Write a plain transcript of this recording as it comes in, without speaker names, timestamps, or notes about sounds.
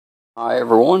Hi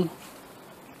everyone,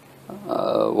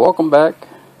 welcome back.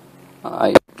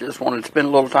 I just wanted to spend a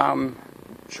little time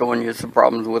showing you some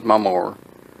problems with my mower.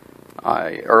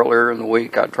 Earlier in the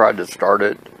week I tried to start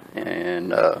it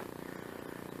and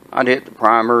I'd hit the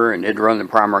primer and it'd run the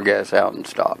primer gas out and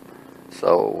stop.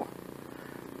 So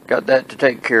got that to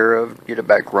take care of, get it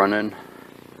back running.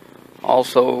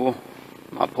 Also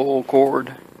my pull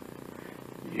cord,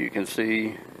 you can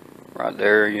see right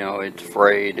there, it's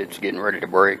frayed, it's getting ready to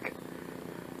break.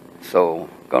 So,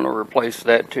 going to replace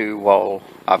that too while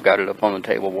I've got it up on the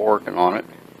table working on it.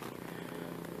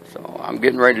 So, I'm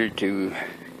getting ready to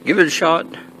give it a shot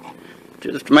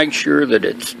just to make sure that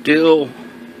it's still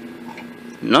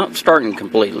not starting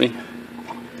completely.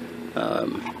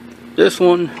 This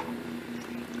one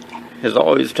has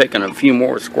always taken a few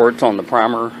more squirts on the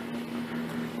primer,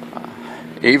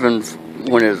 even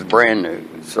when it was brand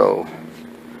new. So,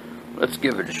 let's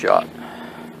give it a shot.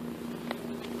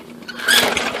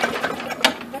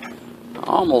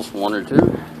 I almost wanted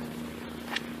to.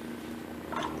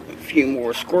 A few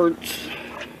more squirts.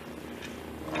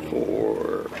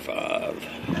 4, 5,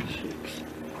 6.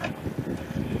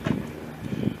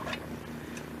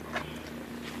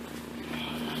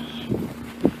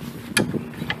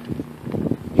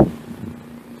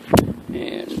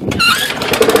 And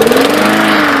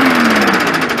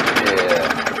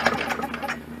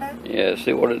yeah,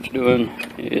 see what it's doing?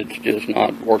 It's just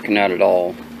not working out at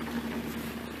all.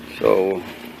 So,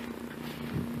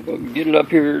 we'll get it up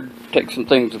here, take some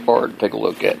things apart, take a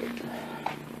look at it.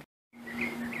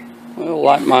 Well,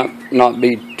 light might not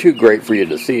be too great for you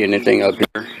to see anything up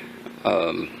here.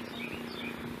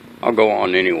 I'll go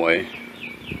on anyway.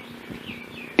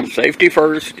 Safety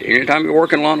first. Anytime you're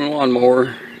working on a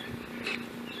lawnmower,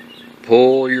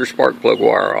 pull your spark plug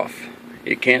wire off.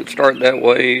 It can't start that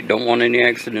way. Don't want any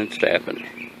accidents to happen.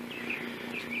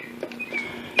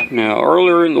 Now,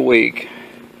 earlier in the week,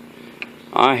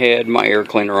 I had my air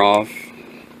cleaner off,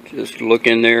 just to look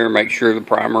in there, make sure the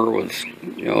primer was,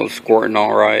 squirting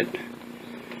all right.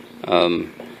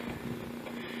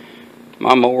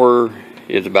 My mower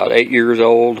is about 8 years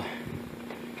old,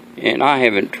 and I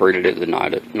haven't treated it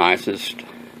the nicest.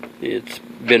 It's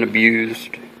been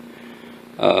abused.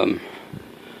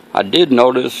 I did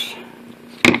notice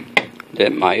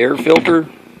that my air filter,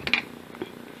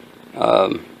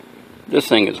 this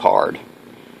thing is hard.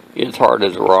 It's hard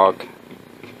as a rock.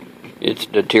 It's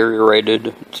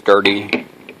deteriorated, it's dirty,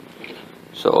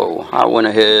 so I went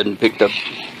ahead and picked up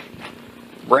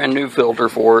a brand new filter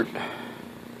for it.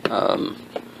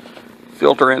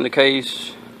 Filter in the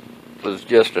case was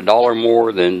just $1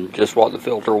 more than just what the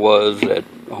filter was at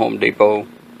Home Depot,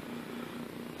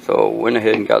 so went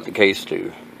ahead and got the case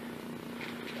too.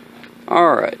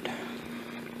 Alright,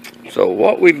 so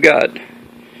what we've got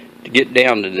to get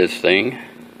down to this thing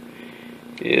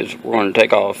is we're going to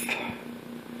take off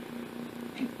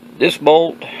this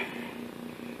bolt,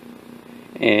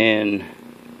 and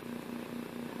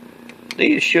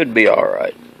these should be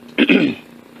alright.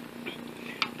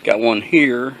 Got one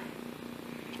here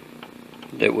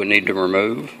that we need to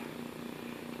remove,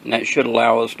 and that should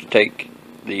allow us to take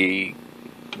the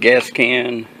gas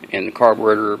can and the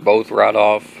carburetor both right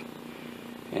off,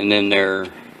 and then there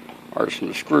are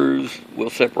some screws.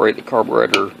 We'll separate the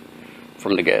carburetor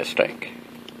from the gas tank.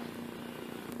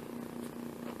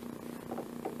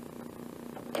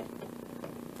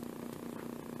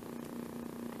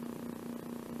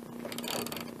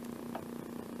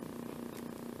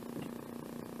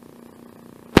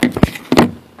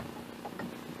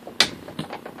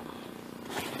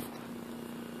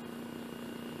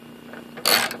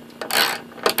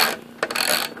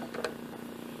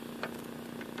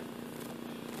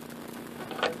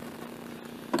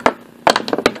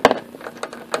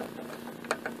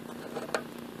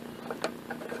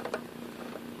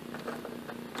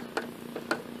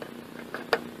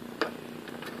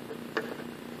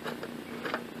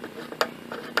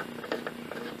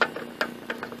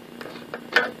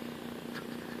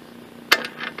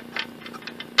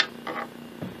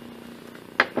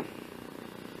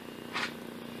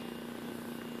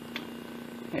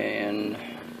 And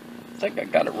I think I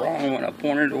got it wrong when I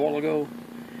pointed a while ago.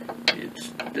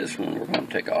 It's this one we're going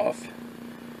to take off.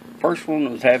 First one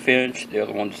was 1/2 inch, the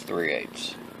other one's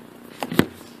 3/8.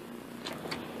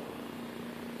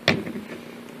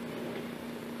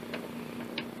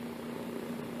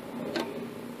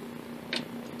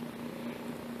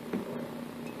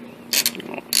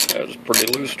 That was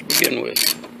pretty loose to begin with.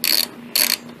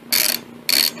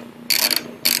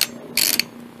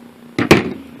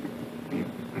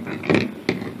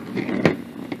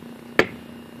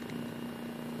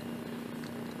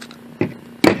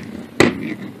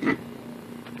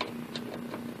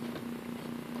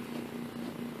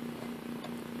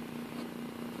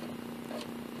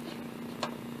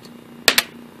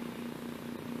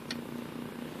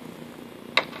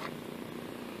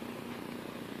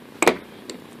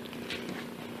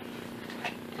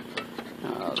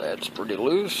 That's pretty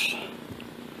loose.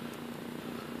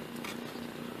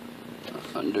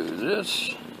 Undo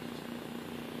this.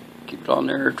 Keep it on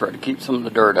there. Try to keep some of the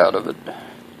dirt out of it.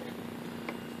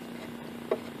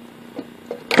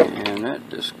 And that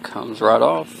just comes right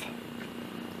off.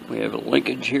 We have a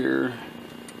linkage here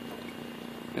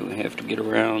that we have to get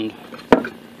around.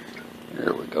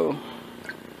 There we go.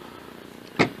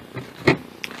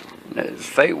 And as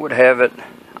fate would have it,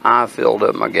 I filled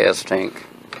up my gas tank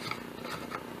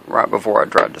right before I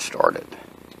tried to start it.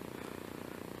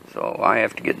 So I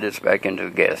have to get this back into the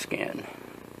gas can.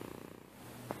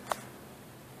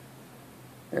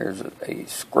 There's a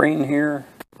screen here.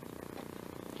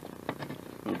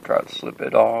 You try to slip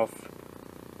it off.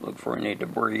 Look for any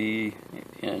debris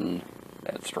in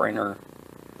that strainer.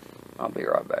 I'll be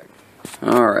right back.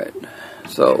 Alright,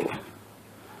 so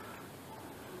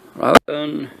what I've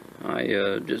done,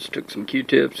 I just took some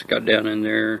Q-tips, got down in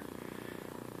there,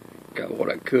 got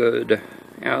what I could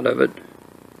out of it.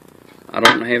 I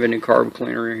don't have any carb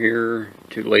cleaner here,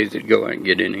 too lazy to go out and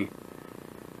get any,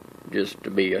 just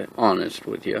to be honest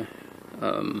with you.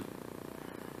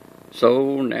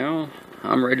 So now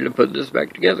I'm ready to put this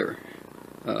back together.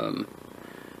 We'll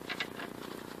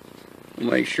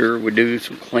make sure we do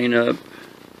some cleanup,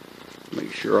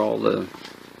 make sure all the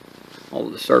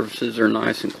surfaces are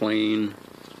nice and clean,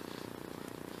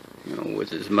 you know,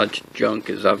 with as much junk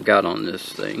as I've got on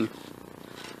this thing.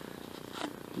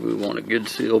 We want a good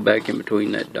seal back in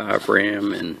between that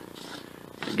diaphragm and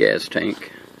the gas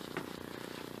tank.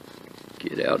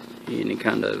 Get out any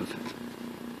kind of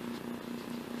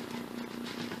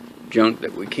junk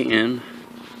that we can.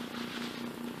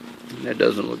 That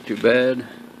doesn't look too bad.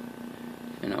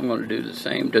 And I'm going to do the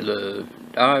same to the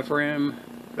diaphragm,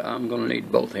 but I'm going to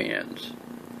need both hands.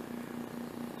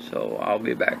 So I'll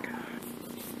be back.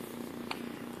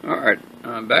 Alright,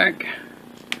 I'm back.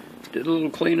 Did a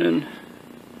little cleaning.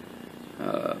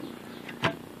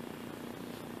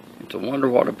 It's a wonder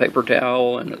what a paper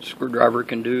towel and a screwdriver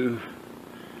can do.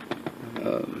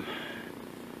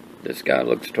 This guy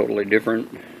looks totally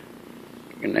different.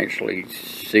 You can actually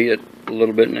see it a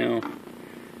little bit now.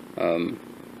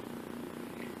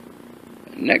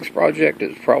 Next project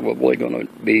is probably going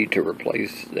to be to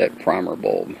replace that primer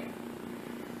bulb.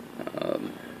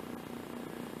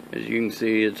 As you can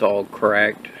see, it's all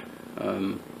cracked.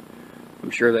 I'm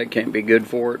sure that can't be good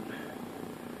for it.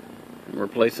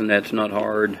 Replacing that's not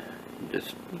hard.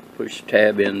 Just push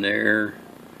tab in there,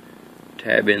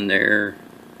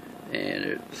 and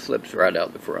it slips right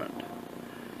out the front.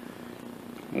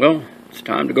 Well, it's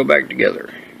time to go back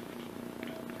together.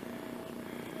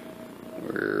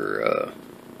 We're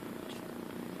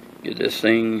get this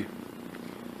thing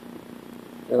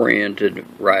oriented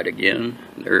right again.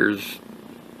 There's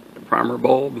the primer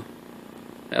bulb.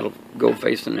 That'll go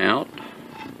facing out.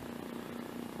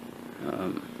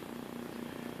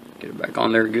 Get it back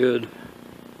on there good.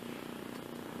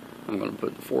 I'm going to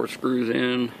put the 4 screws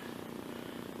in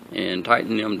and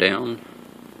tighten them down,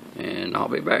 and I'll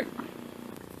be back.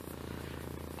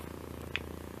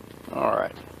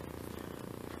 Alright,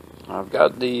 I've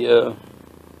got the I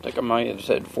think I might have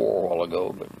said 4 a while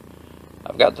ago, but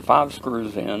I've got the 5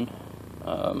 screws in.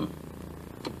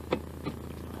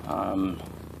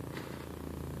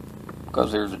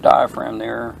 Because there's a diaphragm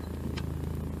there,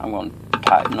 I'm going to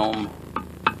tighten them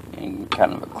in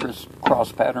kind of a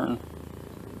crisscross pattern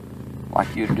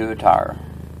like you'd do a tire,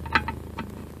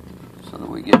 so that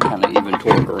we get kind of even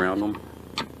torque around them.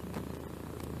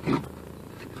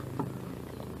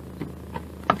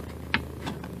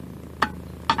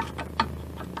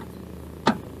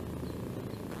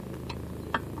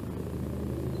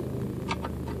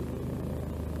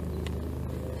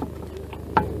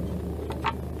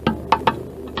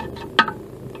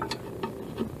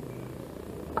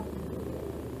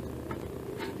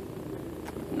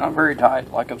 Not very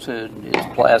tight, like I've said.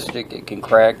 It's plastic, it can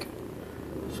crack,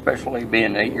 especially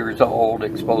being 8 years old,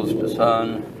 exposed to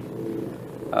sun.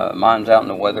 Mine's out in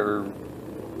the weather,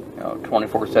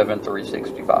 24/7,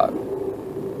 365.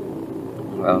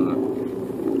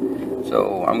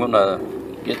 So I'm gonna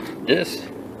get this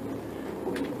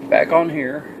back on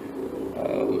here.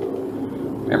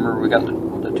 Remember, we got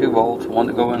the 2 bolts, one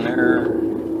that go in there,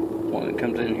 one that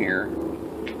comes in here,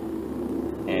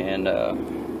 and I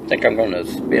think I'm going to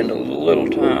spend a little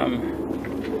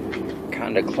time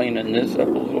kind of cleaning this up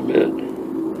a little bit,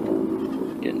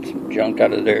 getting some junk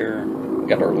out of there. We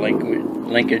got our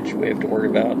linkage we have to worry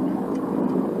about.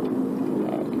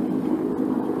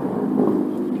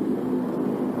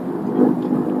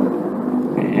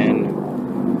 And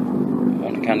I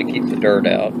want to kind of keep the dirt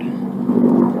out.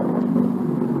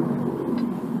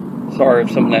 sorry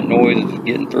if some of that noise is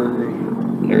getting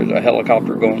through. There's a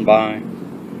helicopter going by.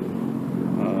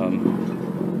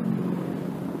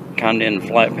 Kind of in the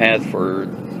flat path for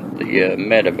the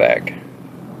medevac,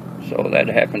 so that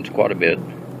happens quite a bit.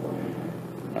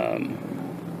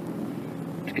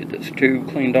 Let's get this tube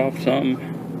cleaned off some.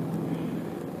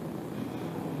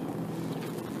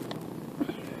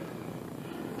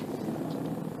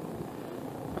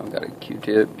 I've got a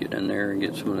Q-tip, get in there and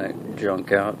get some of that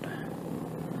junk out.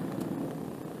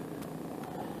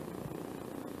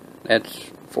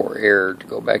 That's for air to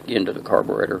go back into the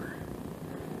carburetor.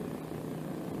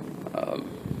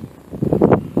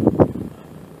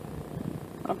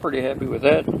 I'm pretty happy with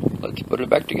that. Let's put it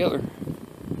back together.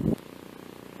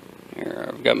 Here,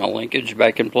 I've got my linkage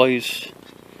back in place.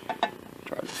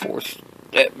 Try to force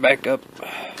that back up.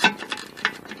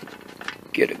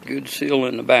 Get a good seal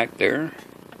in the back there.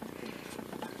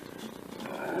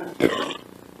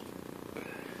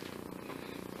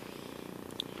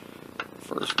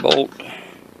 First bolt.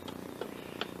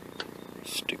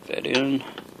 Stick that in.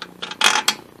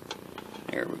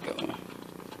 There we go.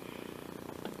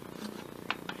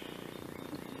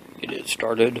 Get it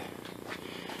started.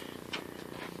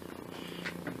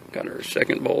 Got our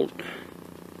second bolt.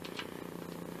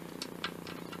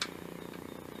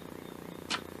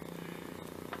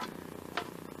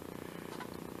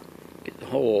 Get the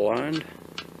hole aligned.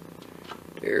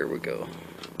 There we go.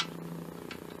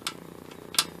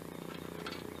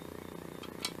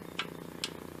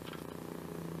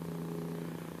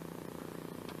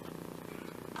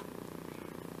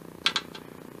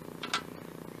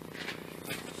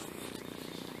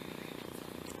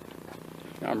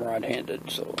 I'm right-handed,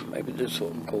 so maybe this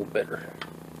will go better.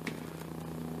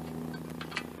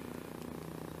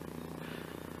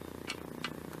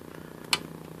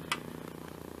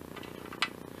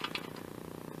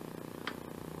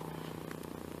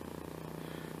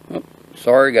 Oh,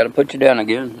 sorry, got to put you down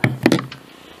again.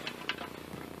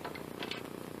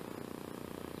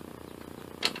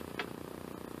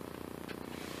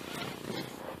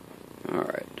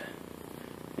 Alright,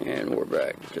 and we're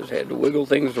back. Just had to wiggle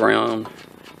things around.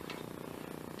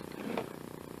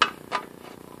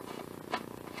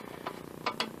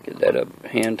 Get that up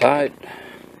hand tight.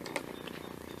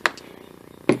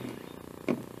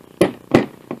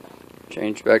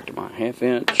 Change back to my 1/2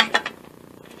 inch.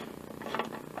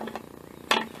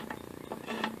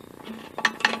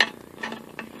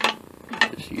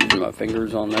 Just using my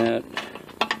fingers on that.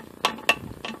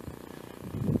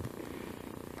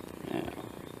 Now,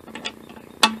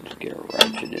 just get a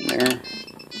ratchet in there.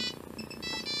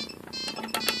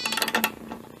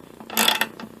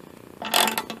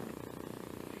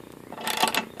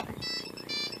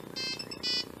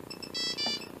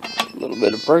 A little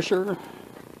bit of pressure.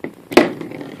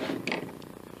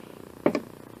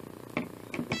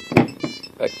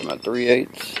 Back to my 3/8.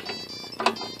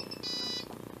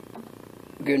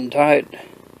 Good and tight.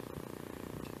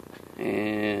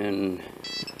 And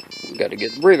we've got to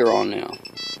get the breather on now.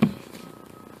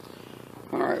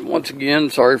 Alright, once again,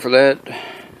 sorry for that.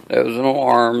 That was an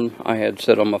alarm I had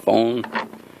set on my phone.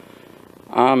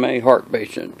 I'm a heart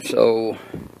patient, so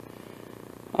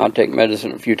I take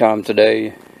medicine a few times a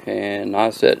day, and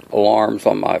I set alarms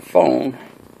on my phone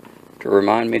to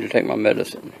remind me to take my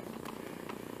medicine.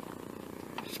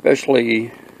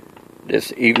 Especially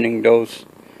this evening dose.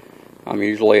 I'm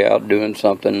usually out doing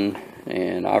something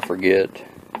and I forget.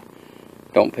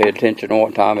 Don't pay attention to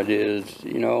what time it is.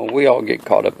 You know, we all get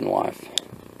caught up in life.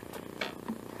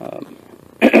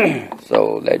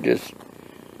 So that just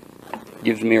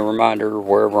gives me a reminder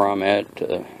wherever I'm at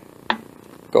to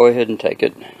go ahead and take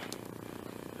it.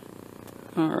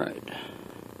 Alright.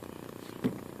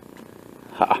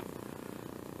 Ha!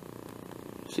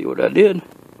 See what I did?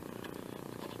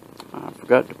 I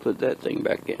forgot to put that thing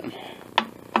back in.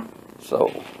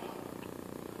 So,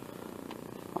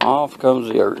 off comes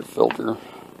the air filter.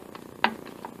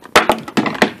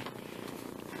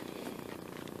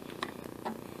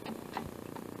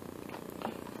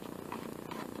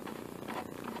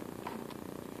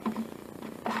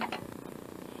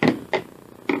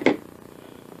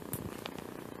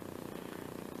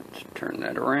 Let's turn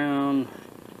that around.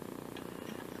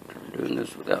 I'm doing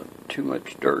this without too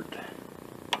much dirt.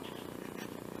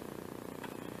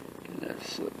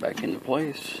 Slip back into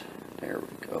place. There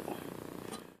we go.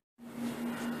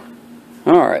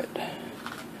 Alright.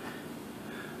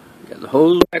 Got the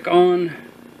hose back on.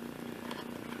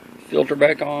 Filter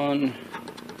back on.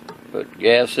 Put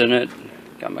gas in it.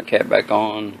 Got my cap back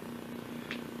on.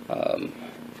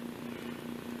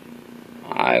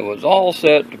 I was all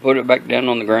set to put it back down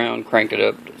on the ground, crank it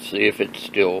up to see if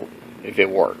it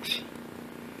works.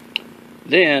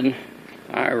 Then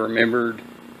I remembered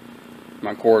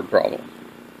my cord problem.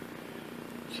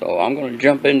 So I'm going to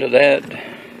jump into that.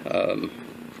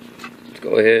 Let's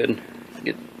go ahead and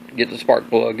get the spark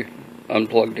plug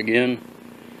unplugged again,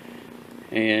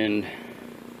 and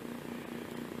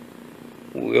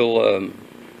we'll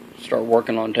start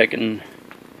working on taking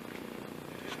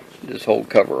this whole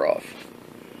cover off.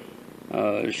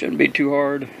 It shouldn't be too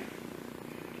hard.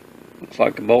 Looks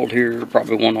like a bolt here,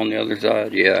 probably one on the other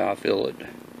side. Yeah, I feel it.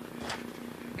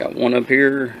 Got one up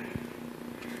here,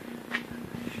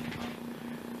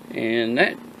 and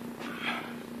that,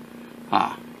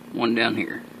 one down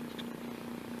here.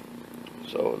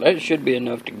 So that should be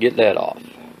enough to get that off.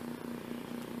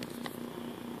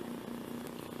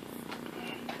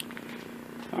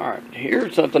 Alright,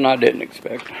 here's something I didn't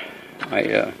expect.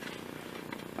 I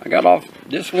got off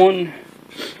this one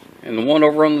and the one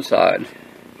over on the side.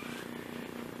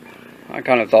 I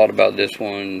kind of thought about this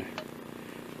one,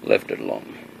 left it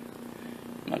alone.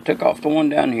 And I took off the one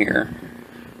down here,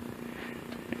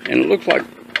 and it looks like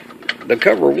the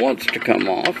cover wants to come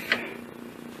off.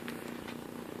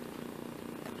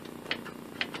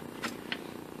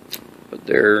 But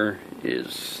there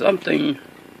is something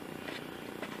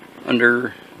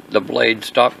under the blade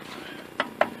stock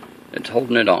that's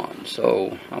holding it on.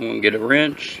 So I'm going to get a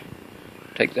wrench,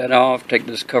 take that off, take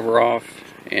this cover off,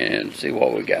 and see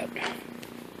what we got.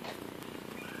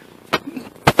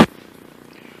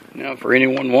 Now, for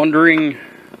anyone wondering,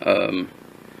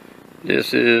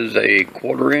 this is a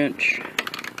 1/4 inch.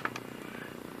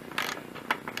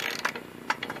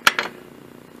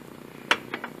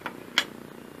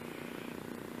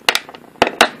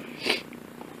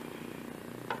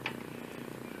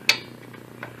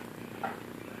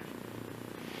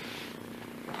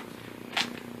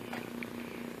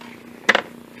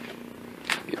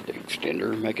 Get the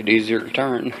extender, make it easier to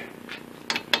turn.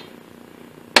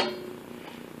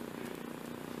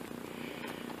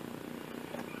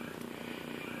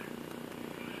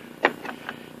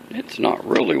 It's not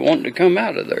really wanting to come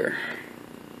out of there.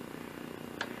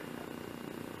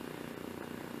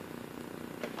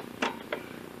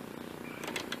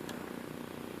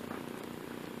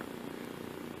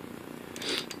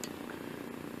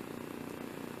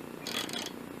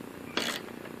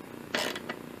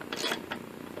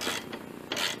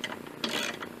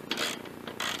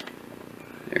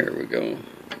 There we go.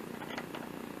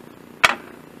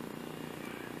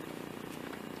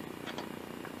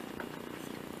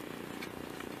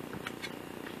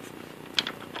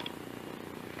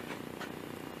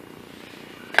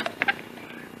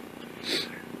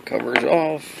 Cover's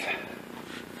off.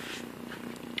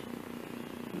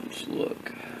 Let's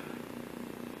look.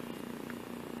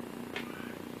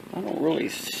 I don't really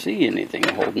see anything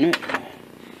holding it.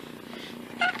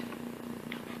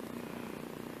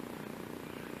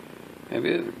 Maybe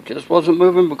it just wasn't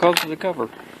moving because of the cover.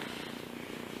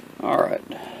 Alright.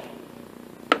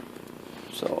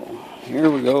 So, here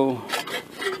we go.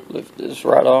 Lift this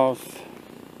right off.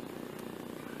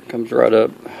 Comes right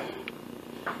up.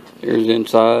 Here's the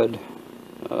inside.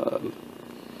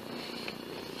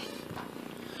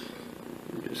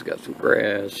 Just got some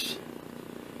grass,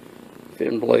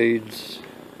 fin blades.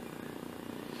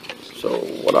 So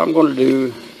what I'm going to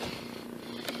do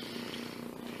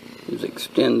is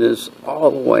extend this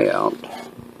all the way out.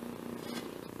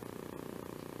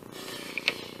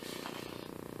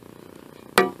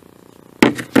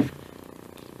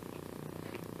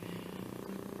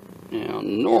 Now,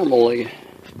 normally,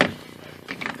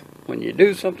 when you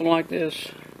do something like this,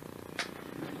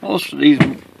 most of these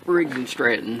Briggs and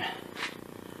Straton,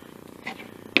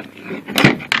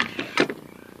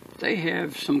 they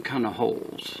have some kind of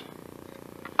holes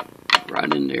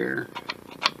right in there.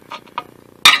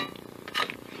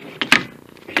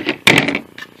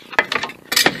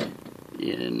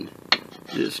 In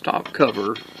this top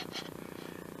cover,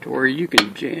 to where you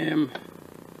can jam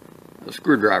a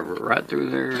screwdriver right through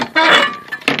there,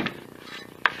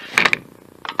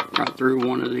 right through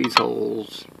one of these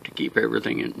holes to keep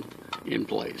everything in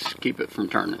place, keep it from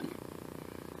turning.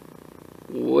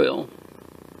 Well,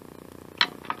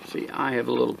 see, I have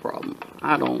a little problem.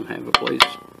 I don't have a place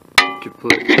to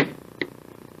put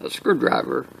a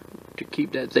screwdriver to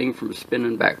keep that thing from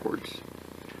spinning backwards.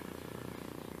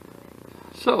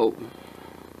 So,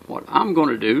 what I'm going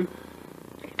to do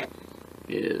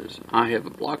is, I have a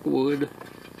block of wood.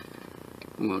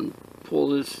 I'm going to pull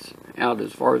this out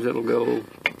as far as it'll go,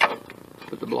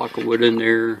 put the block of wood in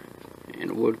there, and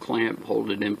a wood clamp,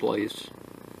 hold it in place.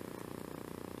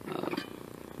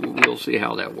 We'll see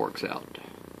how that works out.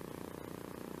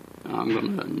 I'm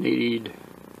going to need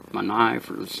my knife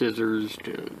or the scissors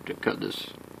to cut this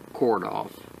cord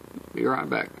off. Be right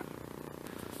back.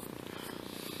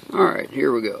 Alright,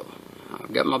 here we go.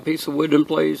 I've got my piece of wood in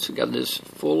place. Got this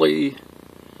fully,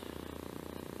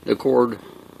 the cord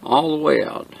all the way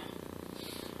out.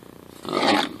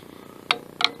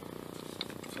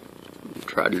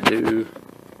 Try to do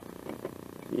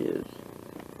is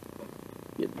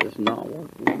get this knot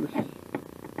worked loose.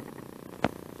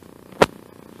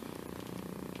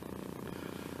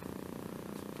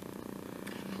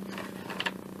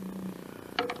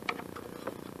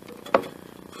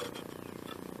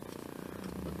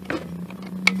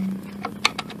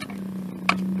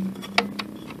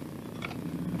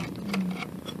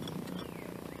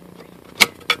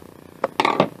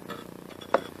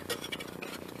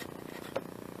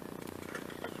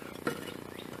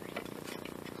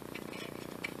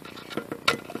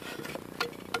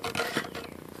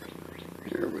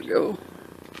 There we go.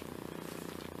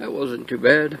 That wasn't too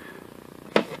bad.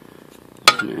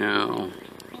 Now,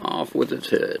 off with its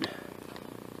head.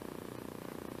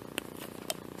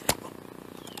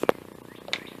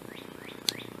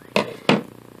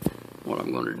 What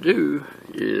I'm going to do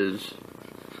is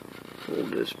pull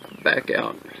this back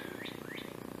out.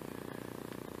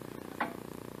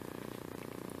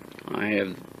 I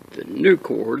have the new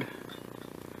cord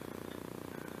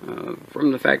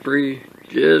from the factory.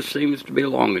 Just seems to be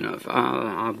long enough.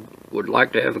 I would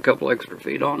like to have a couple extra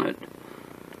feet on it,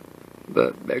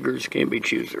 but beggars can't be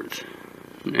choosers.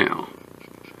 Now,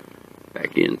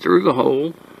 back in through the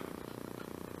hole.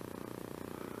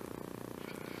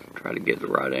 Try to get the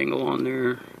right angle on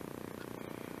there.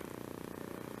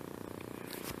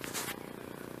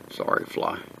 Sorry,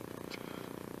 fly.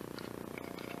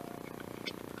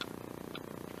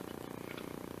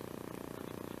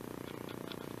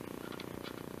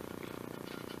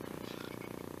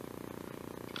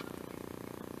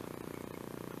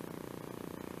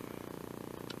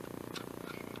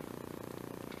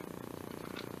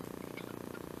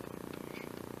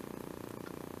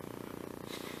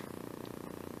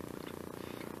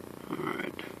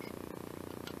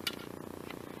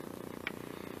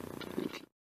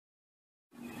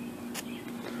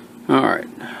 Alright,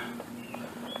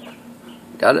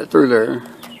 got it through there.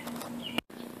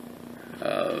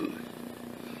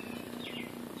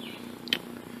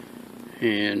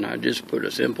 And I just put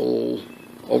a simple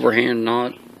overhand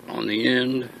knot on the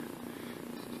end.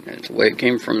 That's the way it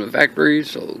came from the factory,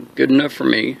 so good enough for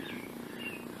me.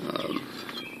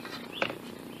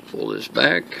 Pull this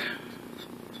back.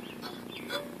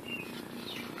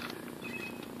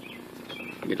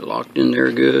 Get it locked in there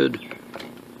good.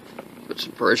 Put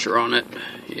some pressure on it.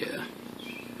 Yeah.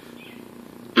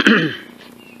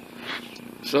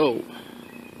 So,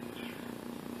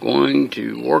 going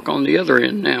to work on the other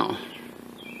end now.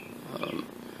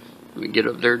 Let me get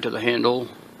up there to the handle.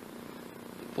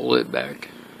 Pull it back.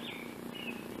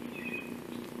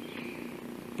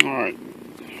 Alright.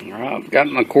 I've got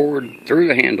my cord through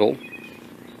the handle.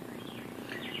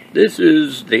 This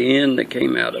is the end that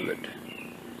came out of it.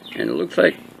 And it looks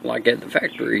like at the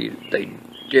factory, they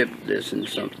dipped this in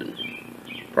something,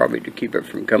 probably to keep it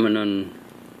from coming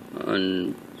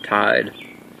untied.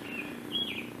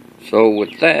 So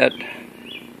with that,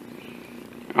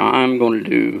 I'm going to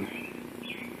do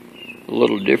a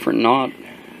little different knot.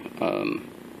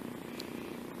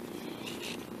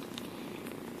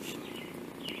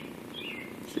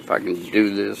 See if I can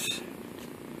do this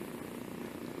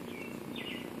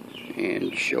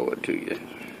and show it to you.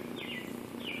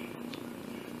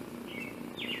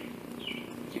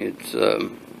 It's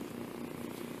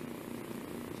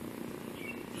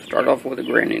start off with a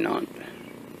granny knot.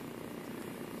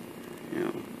 You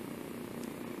know,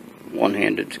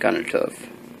 one-handed's kind of tough.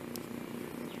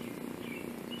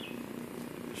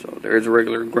 So there's a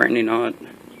regular granny knot.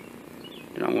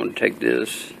 Then I'm going to take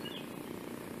this,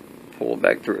 pull it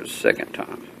back through a second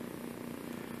time.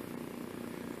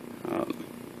 I'm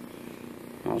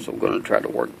also going to try to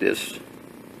work this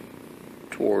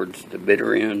towards the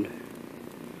bitter end.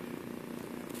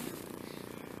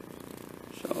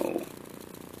 So,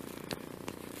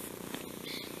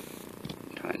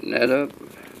 tighten that up.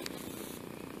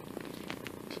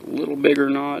 It's a little bigger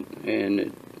knot, and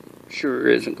it sure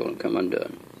isn't going to come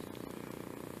undone.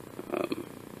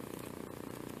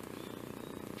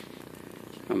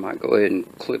 I might go ahead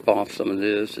and clip off some of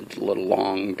this. It's a little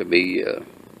long to be,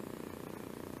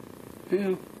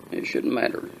 yeah, it shouldn't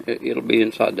matter. It'll be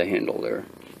inside the handle there.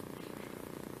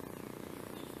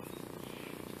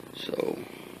 So,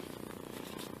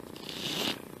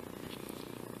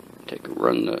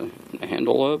 run the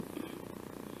handle up.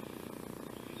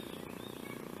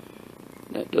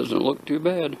 That doesn't look too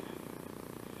bad.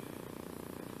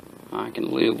 I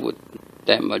can live with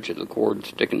that much of the cord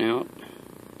sticking out.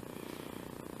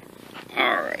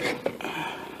 Alright.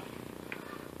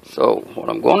 So, what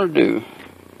I'm going to do,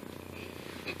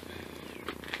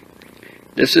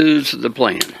 this is the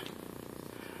plan.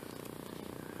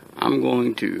 I'm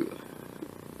going to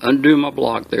undo my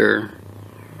block there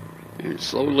and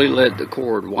slowly let the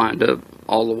cord wind up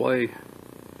all the way.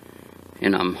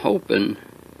 And I'm hoping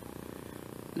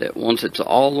that once it's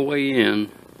all the way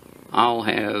in, I'll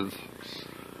have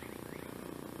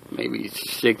maybe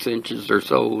 6 inches or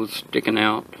so sticking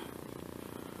out.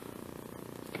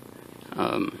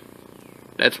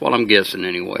 That's what I'm guessing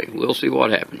anyway. We'll see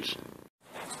what happens.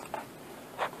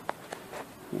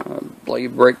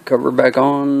 Blade brake cover back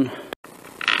on.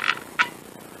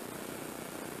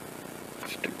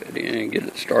 Stick that in and get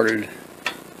it started.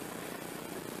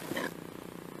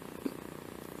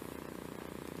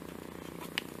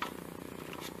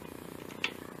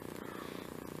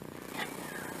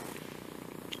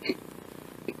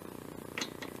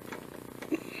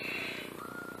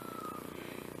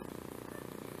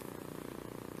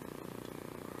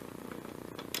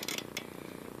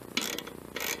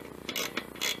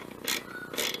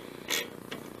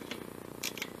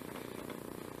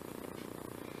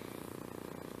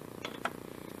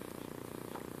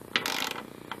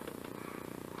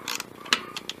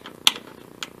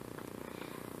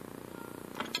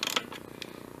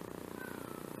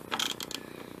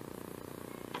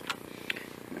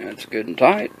 That's good and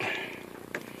tight.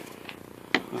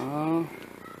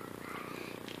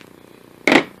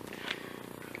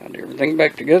 Got everything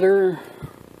back together.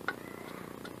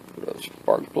 Put a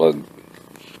spark plug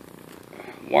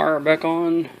wire back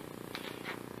on.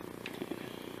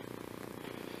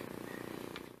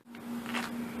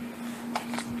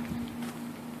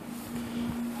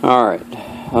 Alright.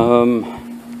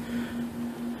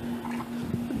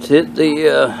 Let's hit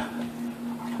the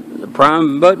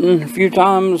prime button a few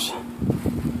times.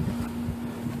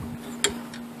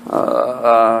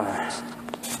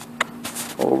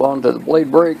 Hold on to the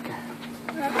blade brake.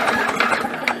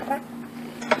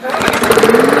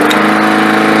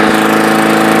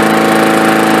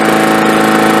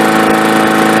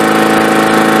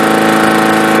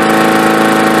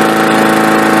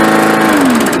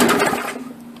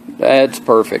 That's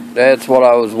perfect. That's what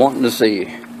I was wanting to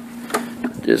see.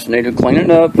 Just need to clean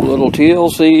it up, a little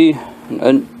TLC,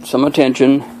 and some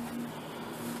attention.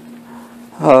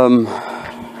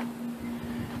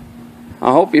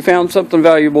 I hope you found something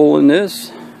valuable in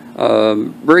this.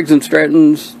 Briggs and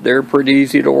Stratons, they're pretty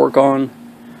easy to work on.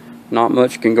 Not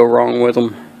much can go wrong with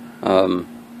them.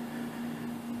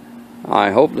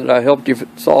 I hope that I helped you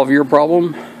solve your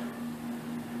problem.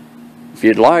 If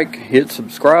you'd like, hit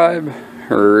subscribe,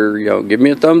 or give me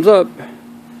a thumbs up.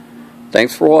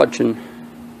 Thanks for watching.